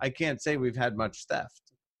I can't say we've had much theft.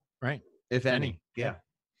 Right. If any. Yeah.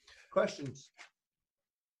 Questions?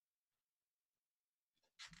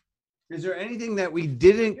 Is there anything that we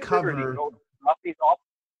didn't cover?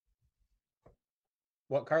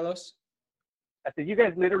 What, Carlos? I said, you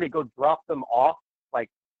guys literally go drop them off, like.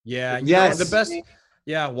 Yeah. Yes. The best.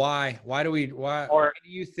 Yeah. Why? Why do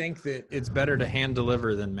you think that it's better to hand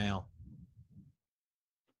deliver than mail?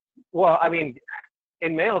 Well, I mean,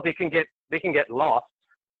 in mail they can get lost,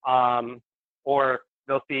 or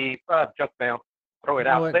they'll see junk mail, throw it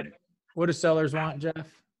out. What do sellers want, Jeff?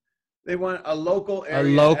 They want a local area.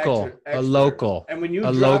 A local. And when you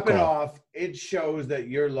drop it off, it shows that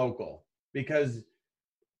you're local, because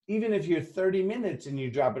even if you're 30 minutes and you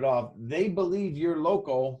drop it off, they believe you're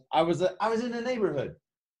local. I was in the neighborhood.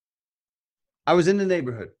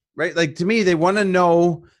 Right? Like, to me, they want to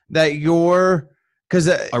know that you're, because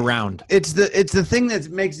around. It's the thing that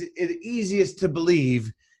makes it easiest to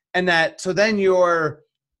believe, and that so then your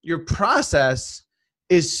process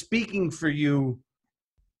is speaking for you.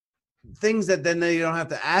 Things that then they don't have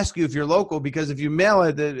to ask you if you're local, because if you mail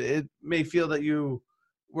it, it may feel that you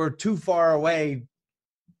were too far away.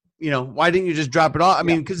 You know, why didn't you just drop it off? I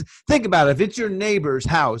mean, because think about it. If it's your neighbor's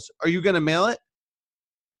house, are you going to mail it?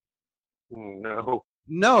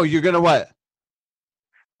 No, you're going to what?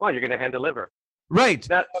 Well, you're going to hand deliver. Right.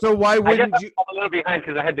 So why wouldn't you? I'm a little behind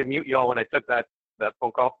because I had to mute y'all when I took that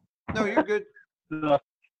phone call. No, you're good.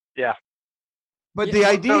 Yeah. But the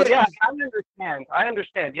idea I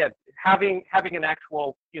understand. Yeah. Having an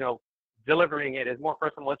actual, delivering it is more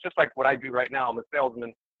personal. It's just like what I do right now. I'm a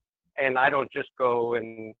salesman, and I don't just go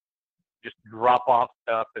and just drop off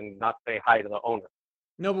stuff and not say hi to the owner.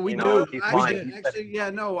 No, but we do.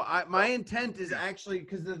 My intent is actually,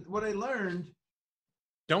 because what I learned.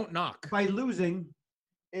 Don't knock. By losing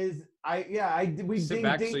is we sit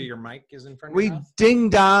back so your mic is in front of your mouth. We ding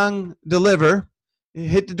dong deliver,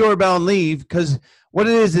 hit the doorbell and leave, because what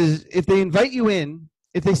it is if they invite you in,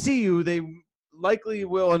 if they see you, they likely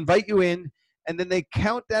will invite you in, and then they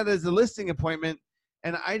count that as a listing appointment,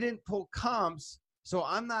 and I didn't pull comps, so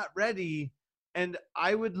I'm not ready, and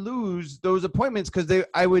I would lose those appointments because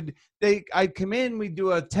I'd come in, we'd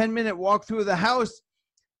do a 10-minute walk through the house,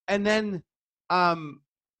 and then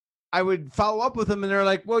I would follow up with them, and they're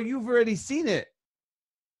like, well, you've already seen it.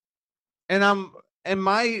 And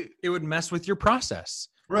it would mess with your process.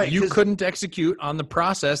 Right. You couldn't execute on the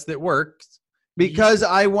process that worked. Because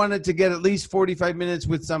I wanted to get at least 45 minutes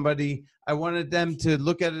with somebody. I wanted them to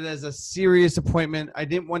look at it as a serious appointment. I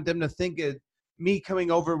didn't want them to think me coming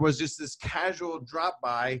over was just this casual drop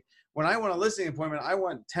by. When I want a listing appointment, I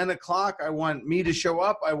want 10 o'clock. I want me to show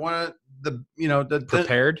up. I want the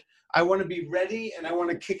prepared. I want to be ready, and I want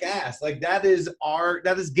to kick ass. Like, that is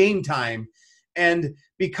game time. And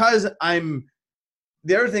because the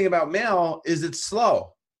other thing about mail is it's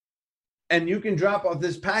slow, and you can drop off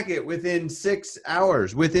this packet within 6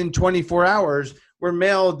 hours, within 24 hours, where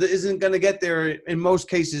mail isn't going to get there in most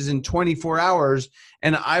cases in 24 hours.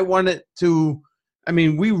 And I want it to,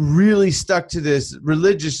 we really stuck to this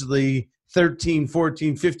religiously 13,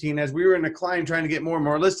 14, 15, as we were in a climb trying to get more and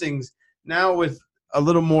more listings. Now with a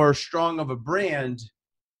little more strong of a brand,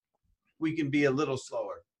 we can be a little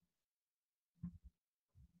slower.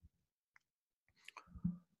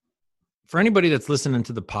 For anybody that's listening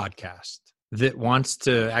to the podcast that wants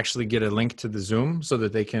to actually get a link to the Zoom so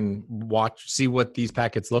that they can see what these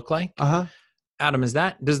packets look like. Adam,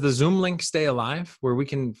 does the Zoom link stay alive where we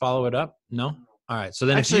can follow it up? No? All right. So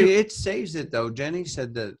then it saves it though. Jenny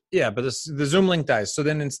said that. Yeah, but the Zoom link dies. So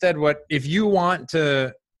then instead if you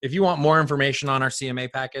want more information on our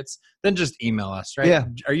CMA packets, then just email us, right? Yeah.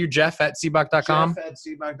 Are you Jeff at Sibbach.com? Jeff at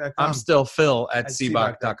Sibbach.com. I'm still Phil at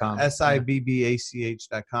Sibbach.com.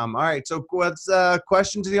 Sibbach.com. All right. So what's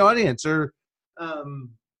question to the audience? Or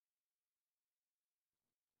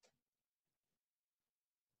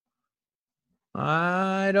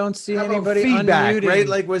I don't see How about anybody feedback, unmuting. right?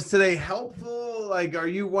 Like, was today helpful? Like, are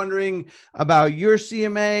you wondering about your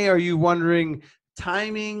CMA? Are you wondering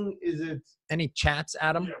timing? Is it? Any chats,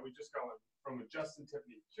 Adam? Yeah, we just got one from Justin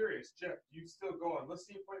Tiffany. Curious, Jeff, do you still go on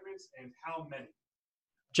listing appointments and how many?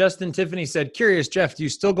 Justin Tiffany said, curious, Jeff, do you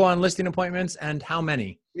still go on listing appointments and how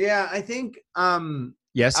many? Yeah, I think.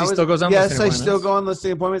 Yes, he still goes on listing Yes, I appointments. still go on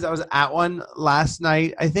listing appointments. I was at one last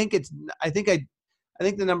night. I think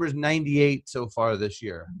the number is 98 so far this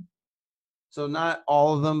year. So not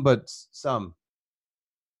all of them, but some.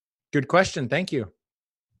 Good question. Thank you.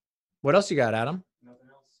 What else you got, Adam? Nothing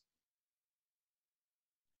else.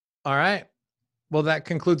 All right. Well, that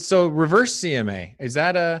concludes. So reverse CMA, is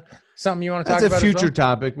that something you want to talk That's about? a future as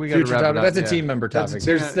well? topic. We got to Future wrap it topic. up. That's a Yeah. team member That's a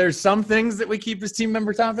topic. There's some things that we keep as team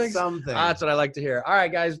member topics. Some things. That's what I like to hear. All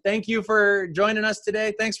right, guys. Thank you for joining us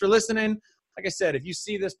today. Thanks for listening. Like I said, if you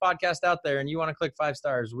see this podcast out there and you want to click 5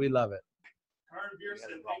 stars, we love it. Karen Beer said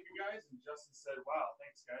thank you guys, and Justin said, wow,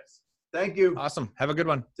 thanks guys. Thank you. Awesome. Have a good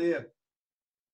one. See ya.